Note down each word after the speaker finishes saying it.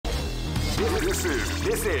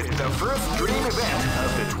This is the first dream event of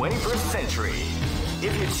the 21st century.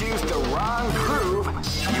 If you choose the wrong groove,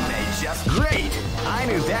 you may just... Great! I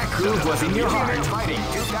knew that groove was in your heart. Fighting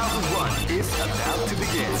 2001 is about to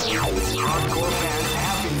begin. Hardcore fans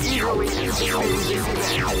have been eagerly anticipating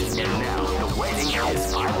this event, and now the waiting is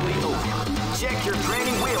finally over. Check your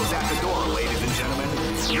training wheels at the door, ladies and gentlemen.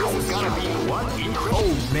 This is gonna be one incredible...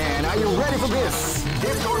 Oh man, are you ready for this?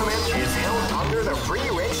 This tournament is held under the free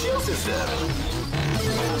ratio system.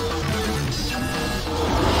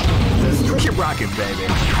 Keep rocking, baby.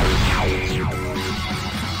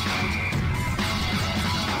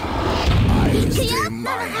 I stay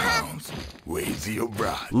my house with your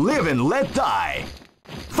bride. Live and let die.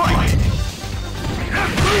 Fight!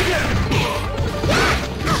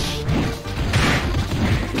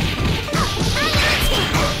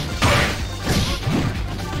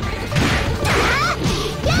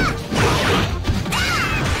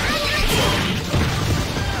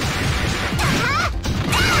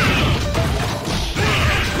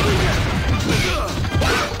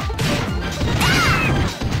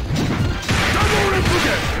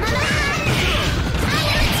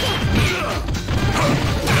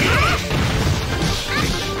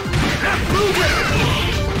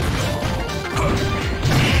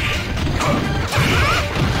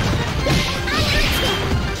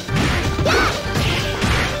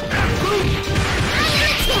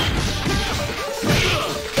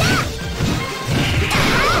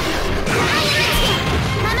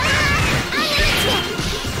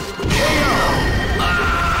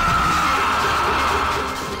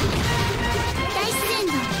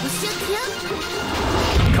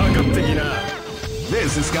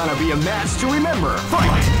 This is gonna be a match to remember. Fight!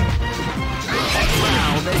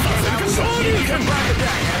 Wow, they can back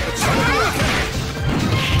attack at the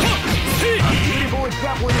A beautiful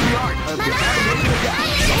example in the art of defending the attack.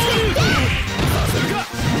 Beautiful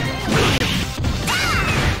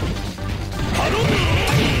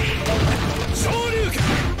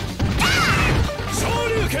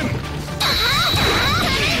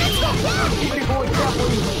example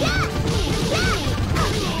in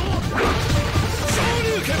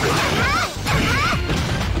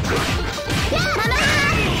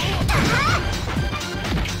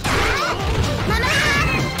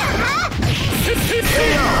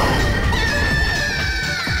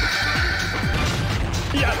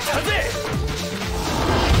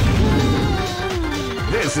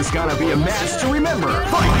This is gonna be a match to remember.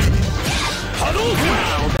 Fight!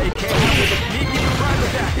 Wow, they came up with a sneaky surprise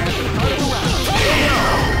attack at the start of the round.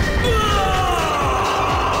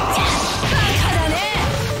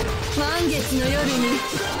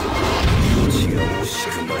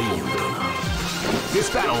 This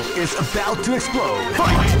battle is about to explode.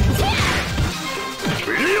 Fight!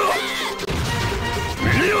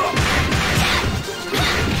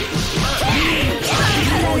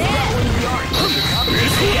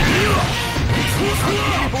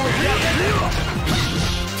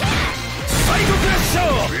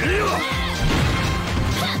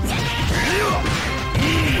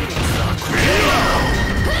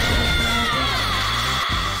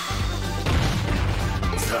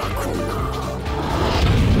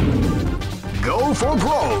 Go for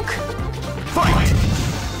broke! Fight!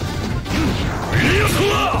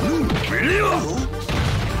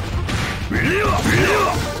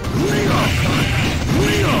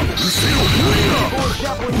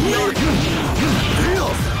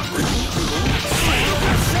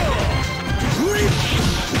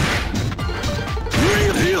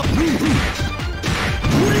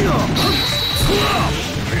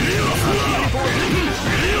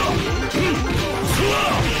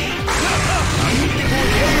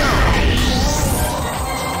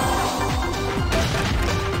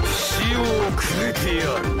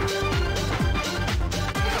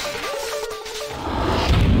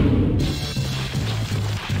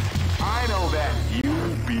 I know that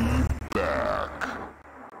you'll be back.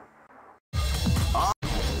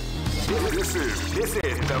 This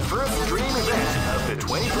is the first dream event of the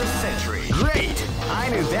 21st century. Great! I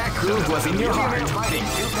knew that groove was in your heart. Fighting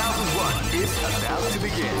 2001 is about to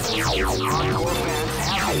begin. Hardcore fans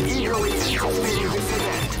have been eagerly anticipating this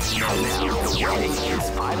event. And now the waiting is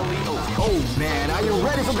finally over. Oh man, are you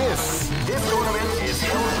ready for this? This tournament is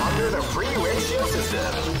held under the free ratio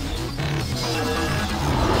system.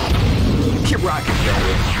 Keep rocking,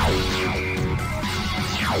 baby.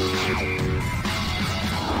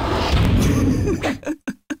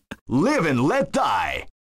 Live and let die.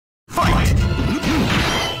 Fight!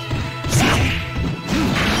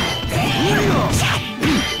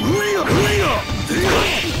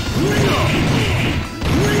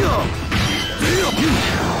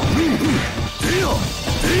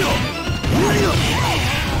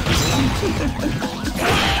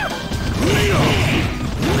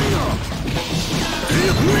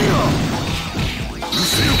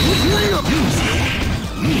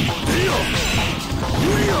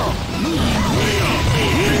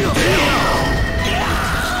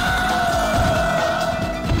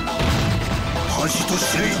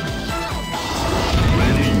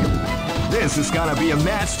 This is gonna be a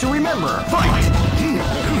match to remember. Fight!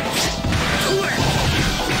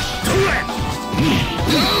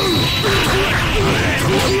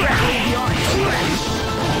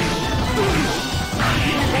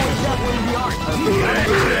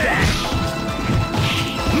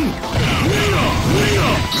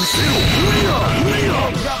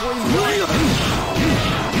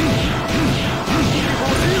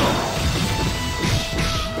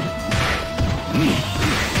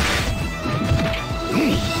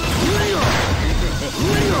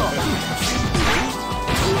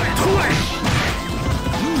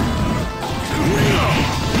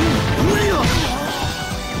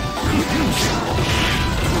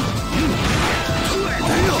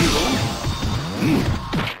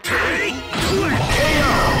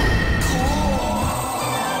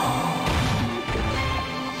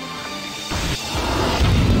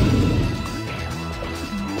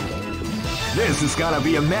 This is gonna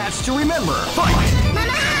be a match to remember. Fight! Wow,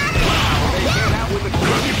 they came out with a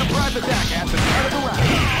crazy surprise attack at the start of the round.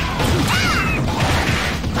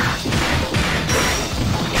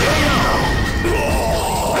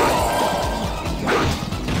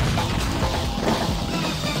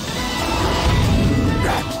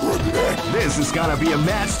 This is gonna be a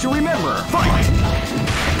match to remember. Fight!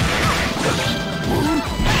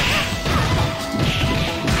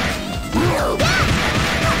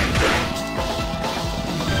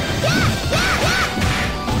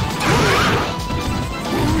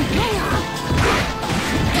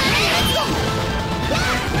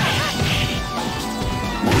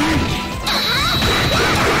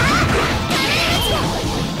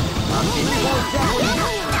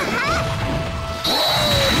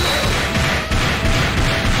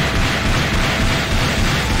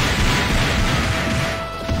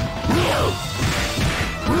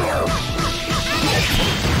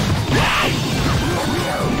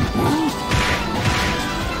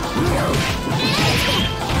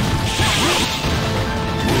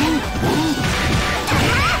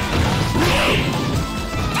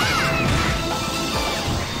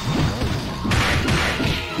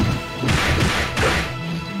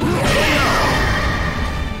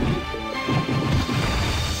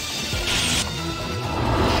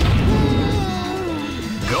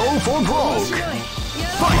 For broke.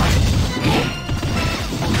 Fight!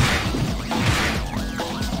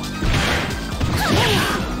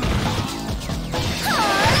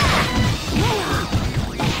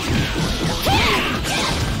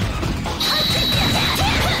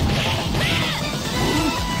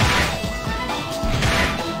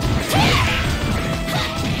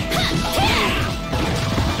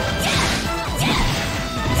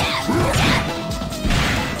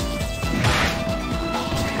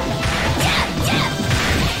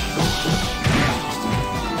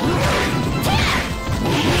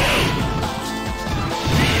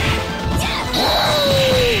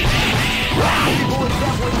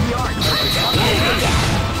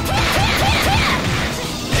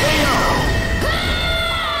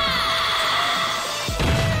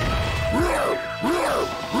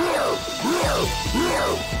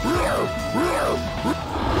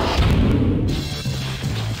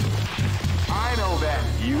 I know that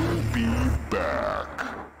you'll be back.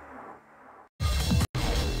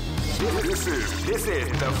 This is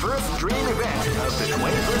the first dream event of the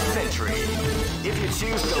 21st century. If you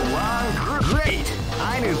choose the wrong group, great!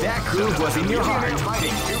 I knew that groove was in your heart.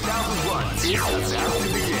 Fighting 2001 is about to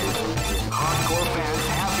begin. Hardcore fans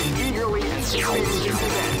have been eagerly anticipating this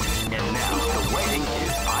event, and now the waiting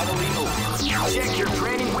is finally over. Check your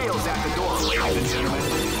training wheels at the door, ladies and gentlemen.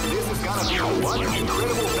 This is gonna be one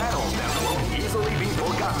incredible battle that won't easily be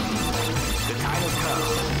forgotten. The time has come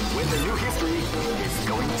when the new history is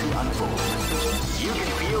going to unfold. You can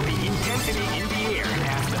feel the intensity in the air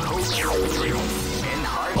as the host drills and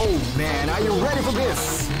hard. Oh man, are you ready for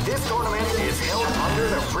this? This tournament is held under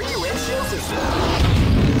the free ratio system.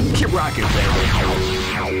 Keep rocking,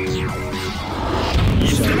 baby.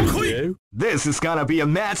 This is gonna be a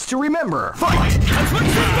match to remember. Fight!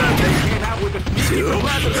 Came out with a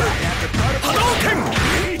surprise attack at the start of the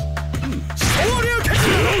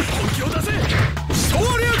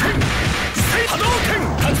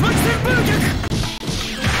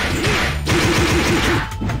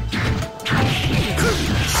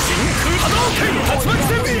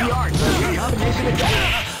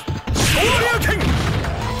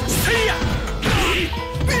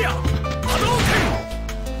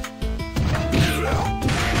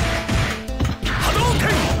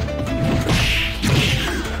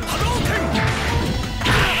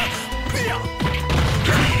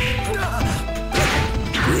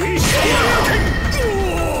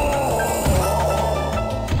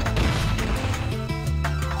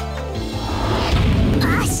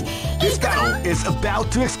is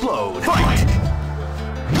about to explode. Fight!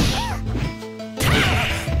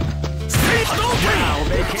 Wow,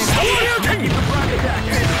 they can't keep the front attack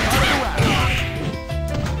at the start of the round.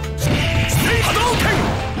 Hadouken!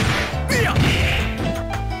 Mia!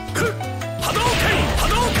 Hadouken!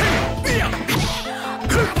 Hadouken! Mia!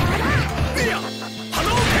 Mia!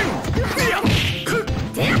 Hadouken! Mia!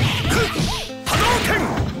 Hadouken!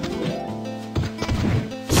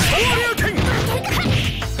 Shoryuken!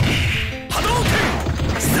 Hadouken!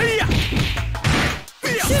 Seiya!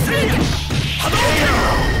 Mia! Seiya! Hadouken!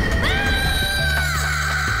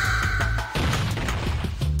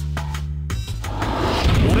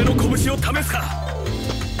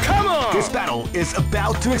 Come on! This battle is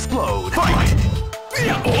about to explode. Fight!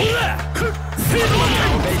 Wow,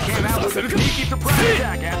 they came out with a sneaky surprise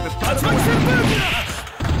attack at the start of the round.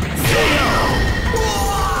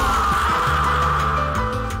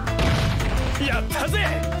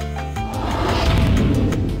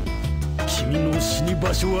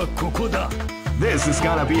 This is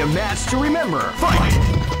gonna be a match to remember. Fight!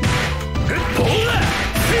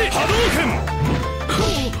 Hadouken!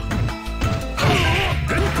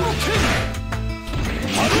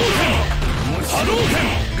 Hadouken!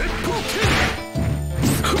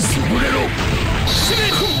 Suburero!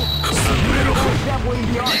 Suburero! Dabbling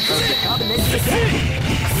the art of the combination attack.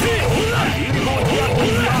 Hadouken!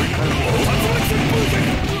 Hadouken!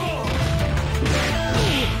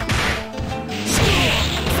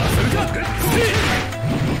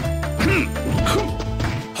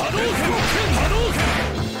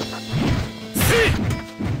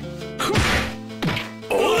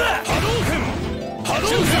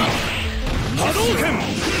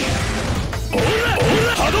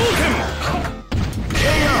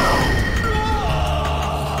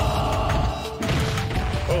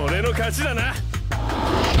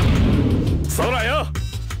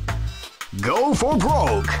 Go for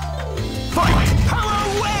broke! Fight! Power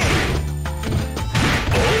wave!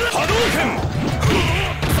 Hadouken!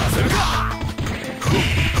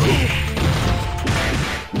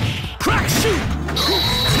 Crack shoot!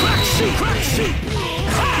 Crack shoot! Crack shoot!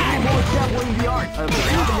 More dabbling the art of the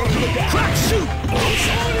combination attack. Crack shoot!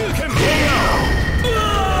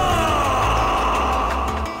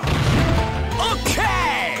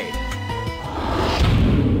 Okay!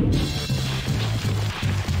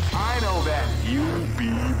 I know that you'll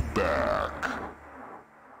be back.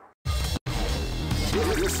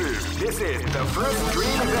 This is the first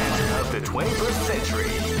dream event of the 21st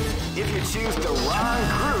century. If you choose the wrong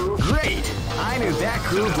groove, great! I knew that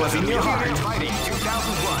groove was in your heart. Fighting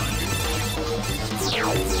 2001.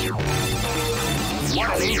 What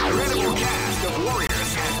an incredible cast of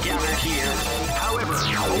warriors has gathered here. However,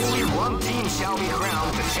 only one team shall be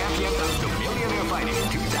crowned the champion of the Millionaire Fighting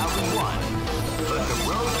 2001. But the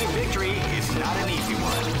road to victory is not an easy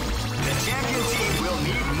one. The champion team will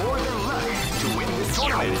need more than luck to win this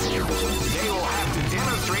tournament. They will have to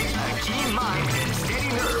demonstrate a keen mind and steady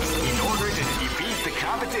nerves in order to defeat the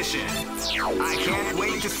competition. I can't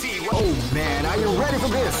wait to see what... Oh man, are you ready for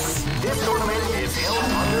this? This tournament is held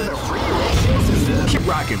under the free ratio system. Keep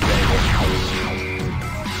rocking, baby.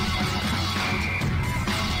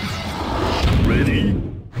 Ready?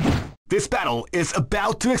 This battle is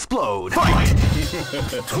about to explode. Fight!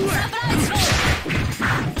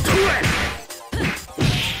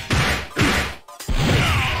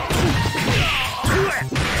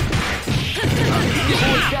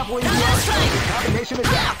 Combination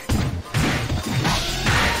attack.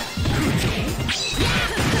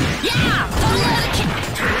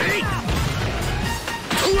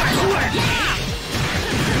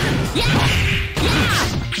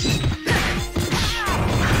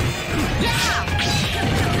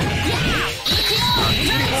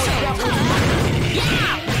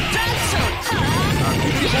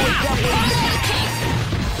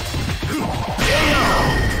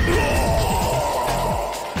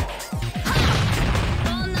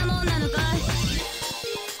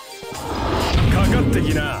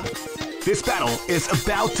 This battle is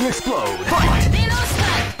about to explode. Fight!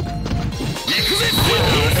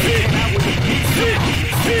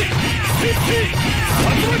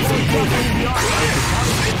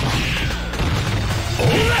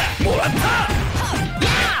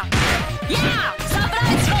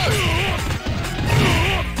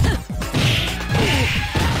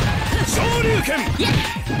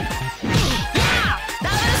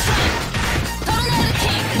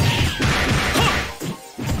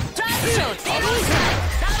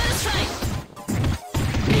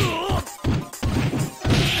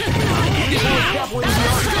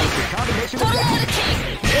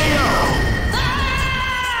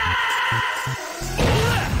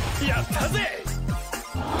 やったぜ。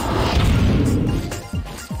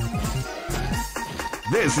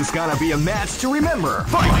 This is gonna be a match to remember.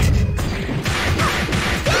 Fight!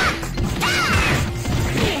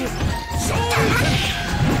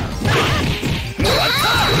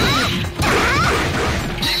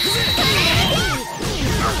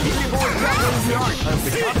 The art of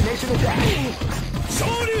the combination attack.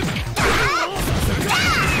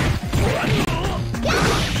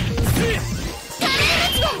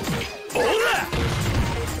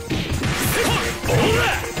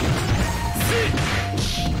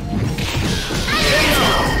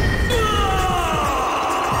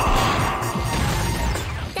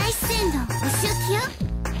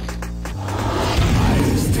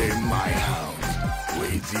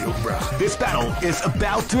 This battle is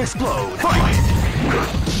about to explode. Fight!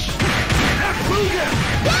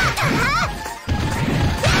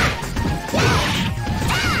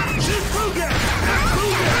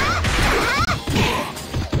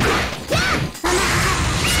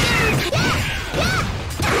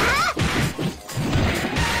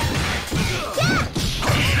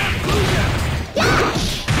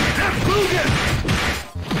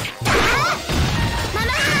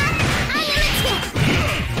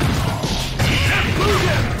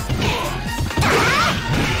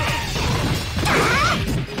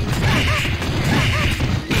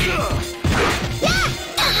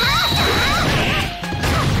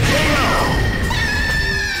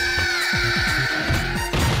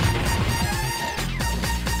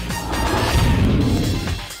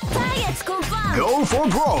 Go for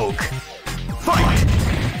broke! Fight!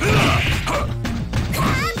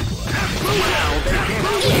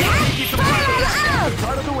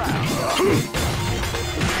 Part of the round.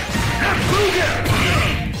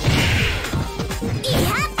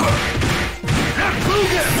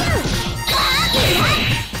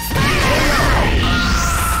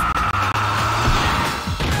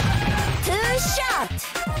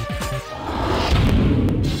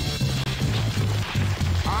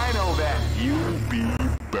 I know that. You'll be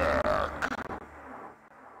back.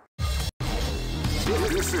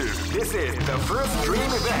 This is the first dream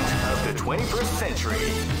event of the 21st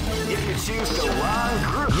century. If you choose the wrong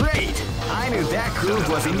group, great! I knew that groove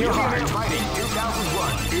was in your heart. Fighting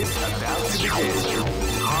 2001 is about to begin.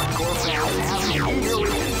 Hardcore fans have been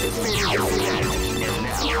eagerly anticipating this event, and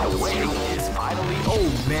now the wait is finally over. Oh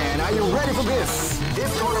man, are you ready for this?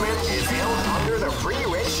 This tournament is held under the free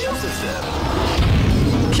ratio system.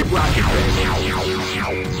 Keep rocking,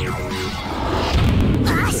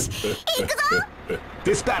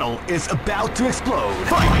 This battle is about to explode.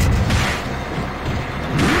 Fight!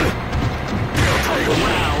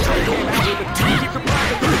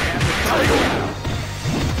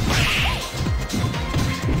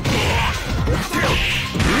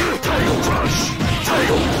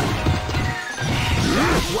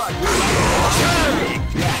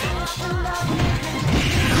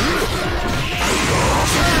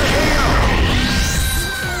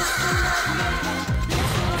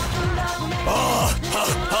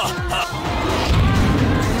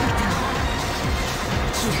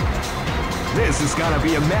 This is gonna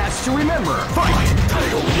be a match to remember. Fight!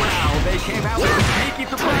 Wow, they came out with a sneaky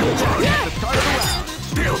surprise attack at the start of the round.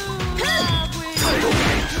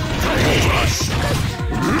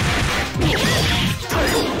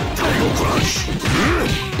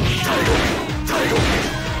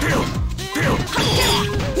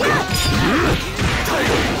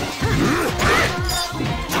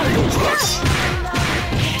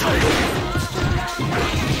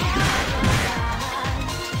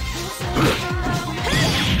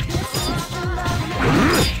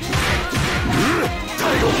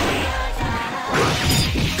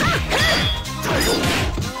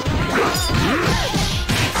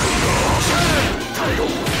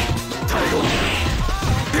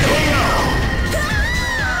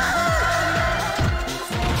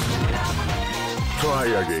 Try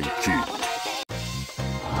again, kid.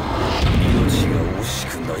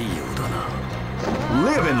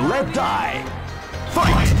 Live and let die.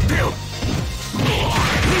 Fight!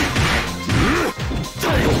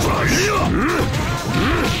 Tiger Crush!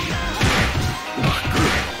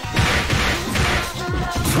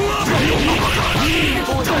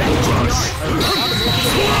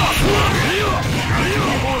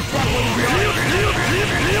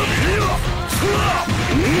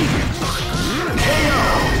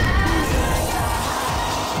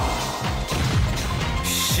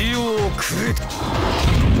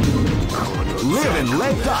 Live and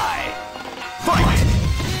let die. Fight!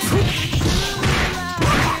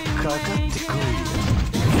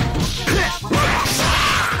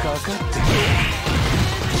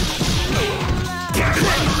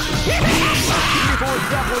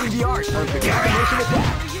 the art of the combination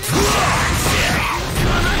attack.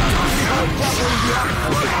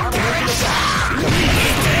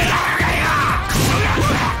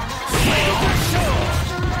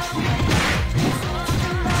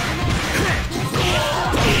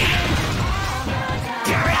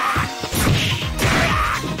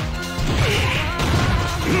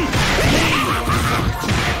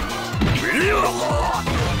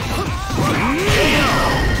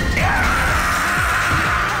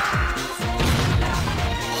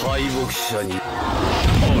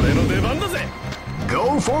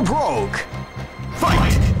 Go for broke.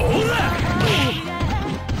 Fight! Ora!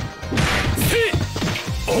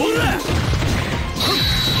 Ora!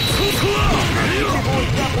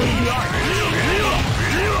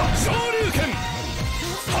 Shoryuken!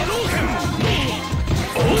 Hadouken!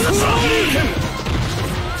 Ora Shoryuken!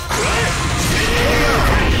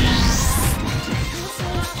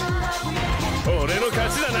 Ore no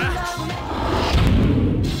kachi da na.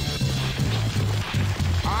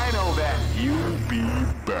 I know that you'll be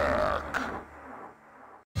back.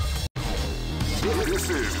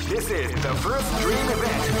 This is the first dream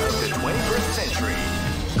event of the 21st century.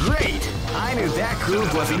 Great! I knew that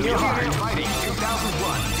groove was in your heart. Fighting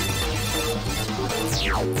 2001.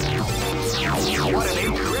 What an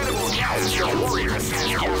incredible cast of warriors has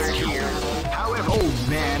gathered here. However, oh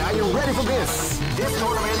man, are you ready for this? This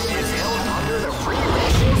tournament is held under the free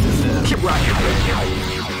ratio system. Keep rocking, baby.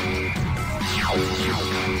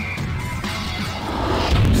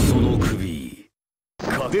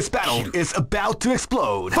 This battle is about to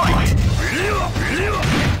explode. Fight!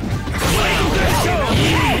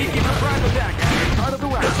 Part of the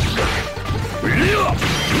round.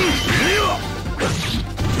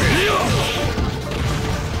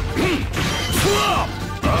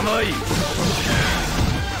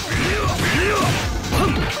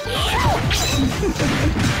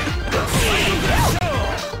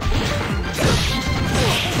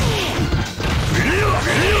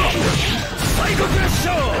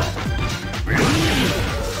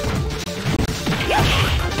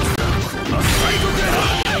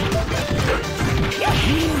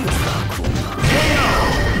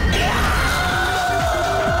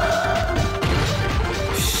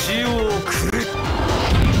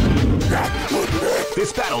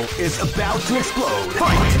 This battle is about to explode.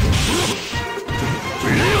 Fight!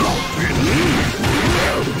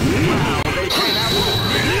 Wow, they came out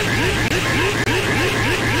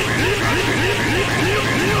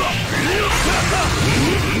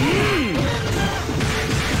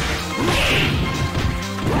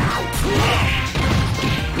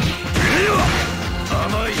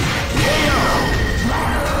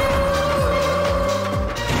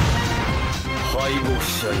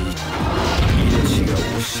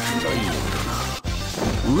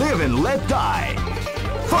Live and let die.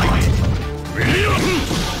 Fight!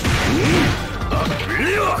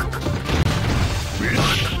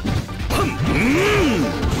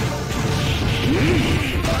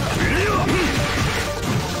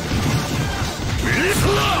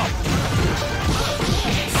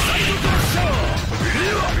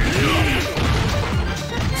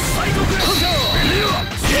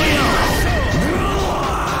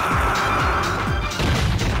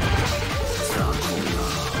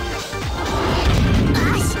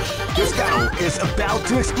 This battle is about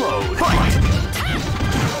to explode. Fight!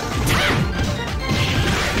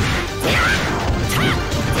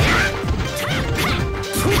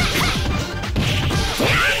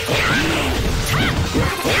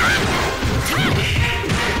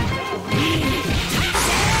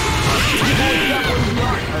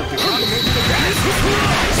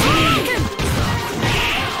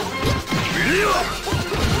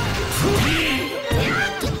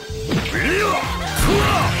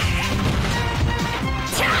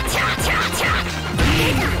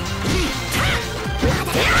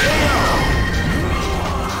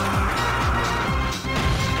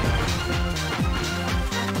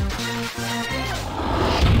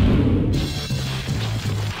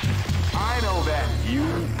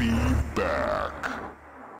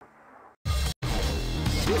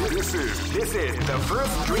 This is the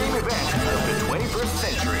first dream event of the 21st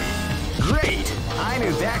century. Great! I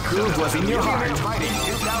knew that groove was in your heart. Fighting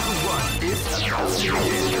 2001 is about to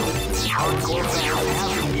begin. Hardcore fans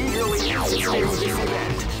have been eagerly anticipating this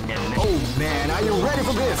event. And oh man, are you ready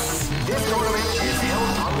for this? This tournament is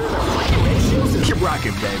held under the free ratio system. Keep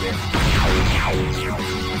rocking, baby.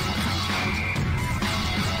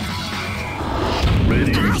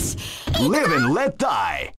 Ready? Live and let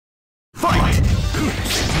die. Fight!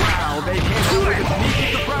 Wow, they came out with a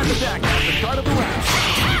sneaky surprise attack at the start of the round.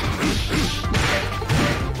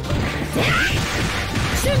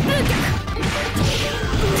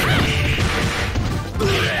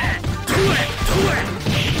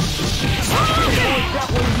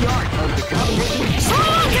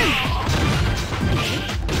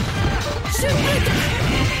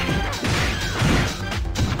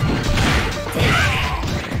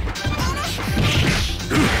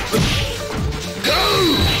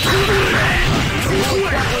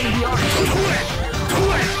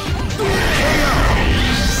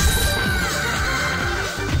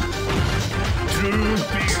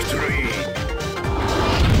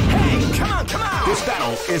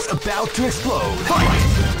 is about to explode. Fight!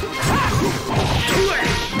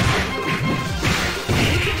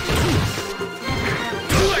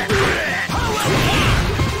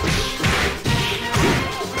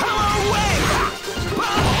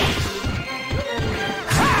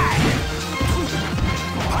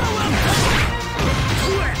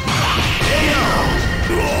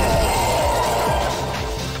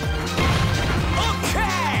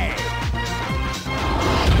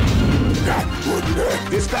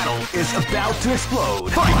 This battle is about to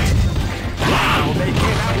explode. Fight! Wow, they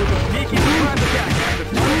came out with a sneaky front attack at the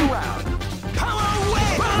third round. Power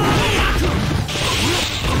wave!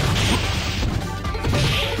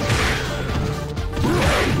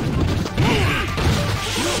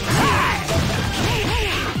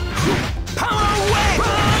 Power wave!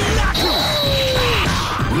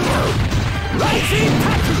 Rising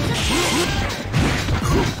tattoo!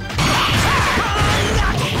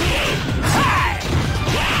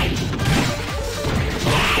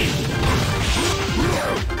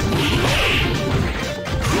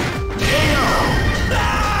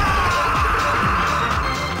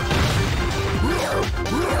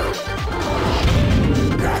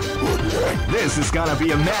 This is gonna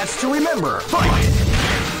be a match to remember. Fight!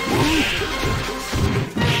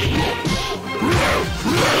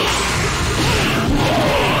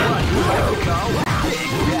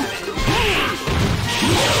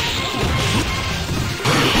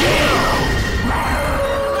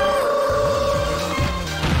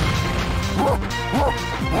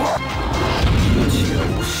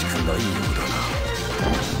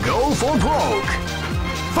 Go for broke!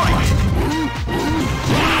 Fight!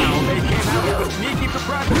 Wow, they came out with a sneaky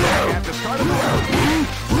surprise attack at the start of the round.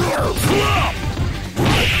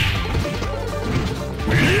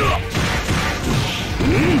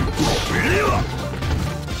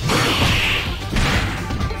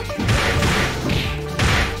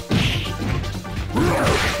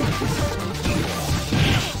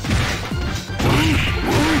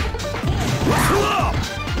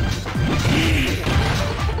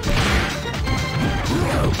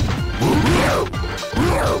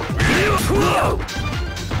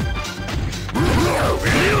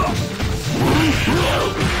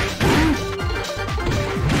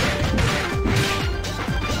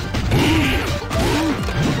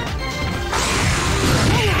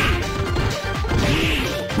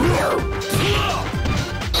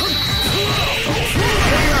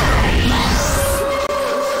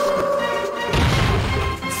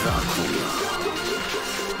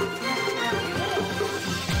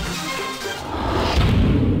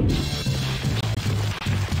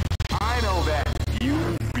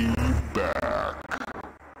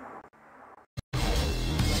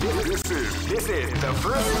 This is the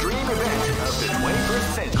first dream event of the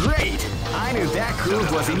 21st century. Great! I knew that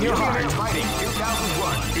groove was in your heart. Fighting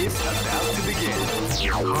 2001 is about to begin.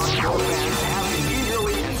 Hardcore fans have been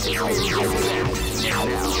eagerly anticipating this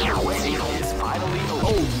event. Now, the waiting is finally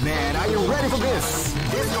over. Oh man, are you ready for this?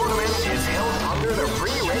 This tournament is held under the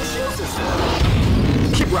free ratio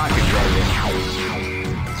system. Keep rocking, baby.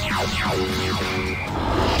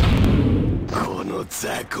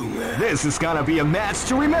 This is gonna be a match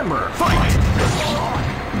to remember. Fight!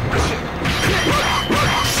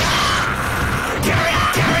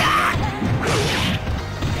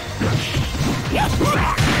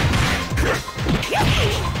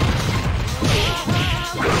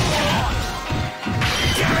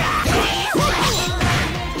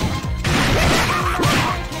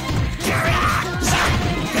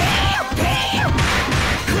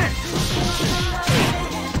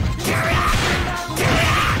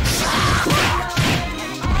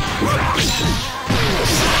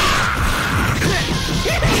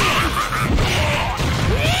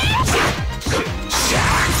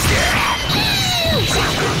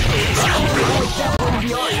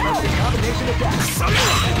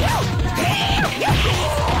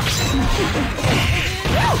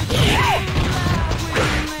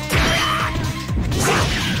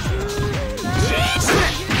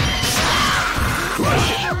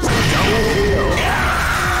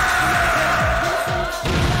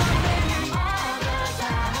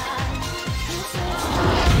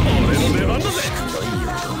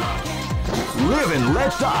 Live and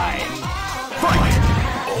let die. Fight!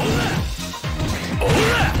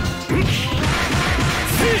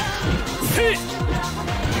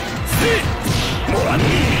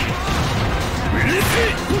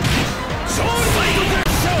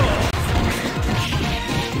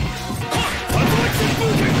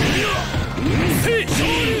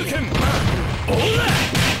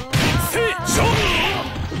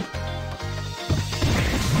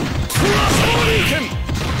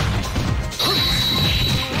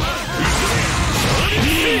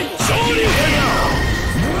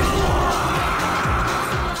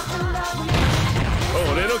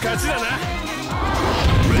 This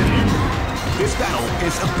battle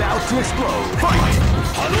is about to explode. Fight!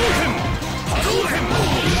 Hadouken! Hadouken!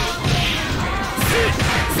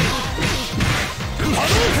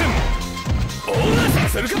 Hadouken! Ola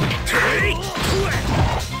saseru ka? Hey!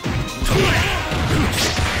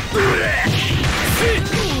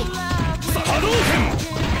 Hadouken!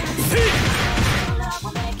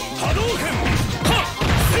 Hadouken! Ha!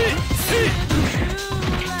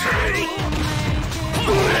 Hey!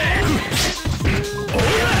 Ola!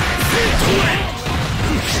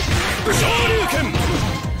 Shoryuken!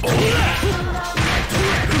 Ola!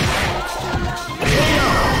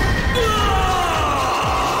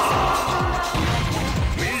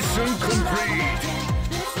 Mission complete.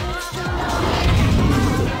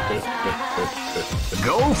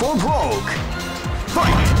 Go for broke.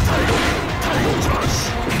 Fight! Title Rush.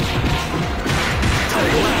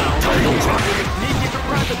 Title Rush. Need to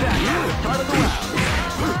surprise the back. Part of the round.